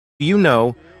Do you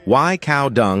know why cow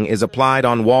dung is applied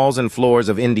on walls and floors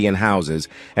of Indian houses,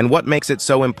 and what makes it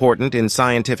so important in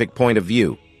scientific point of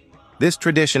view? This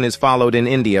tradition is followed in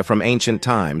India from ancient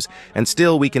times, and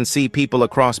still we can see people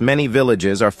across many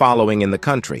villages are following in the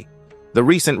country. The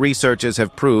recent researches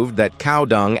have proved that cow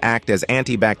dung acts as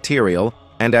antibacterial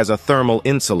and as a thermal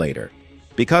insulator.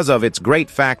 Because of its great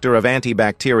factor of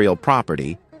antibacterial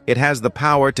property, it has the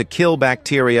power to kill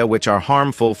bacteria which are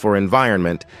harmful for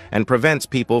environment and prevents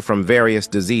people from various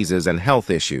diseases and health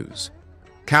issues.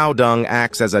 Cow dung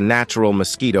acts as a natural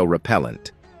mosquito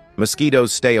repellent.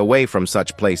 Mosquitoes stay away from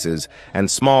such places, and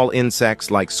small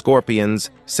insects like scorpions,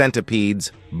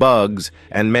 centipedes, bugs,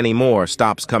 and many more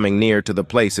stops coming near to the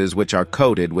places which are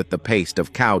coated with the paste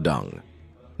of cow dung.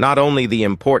 Not only the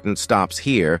important stops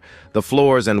here, the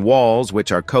floors and walls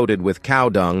which are coated with cow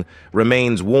dung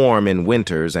remains warm in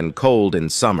winters and cold in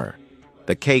summer.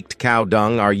 The caked cow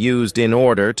dung are used in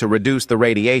order to reduce the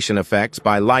radiation effects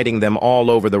by lighting them all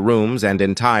over the rooms and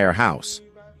entire house.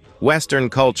 Western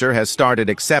culture has started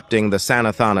accepting the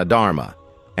Sanatana Dharma,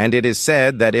 and it is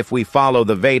said that if we follow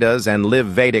the Vedas and live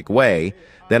Vedic way,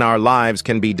 then our lives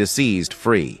can be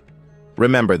disease-free.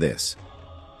 Remember this.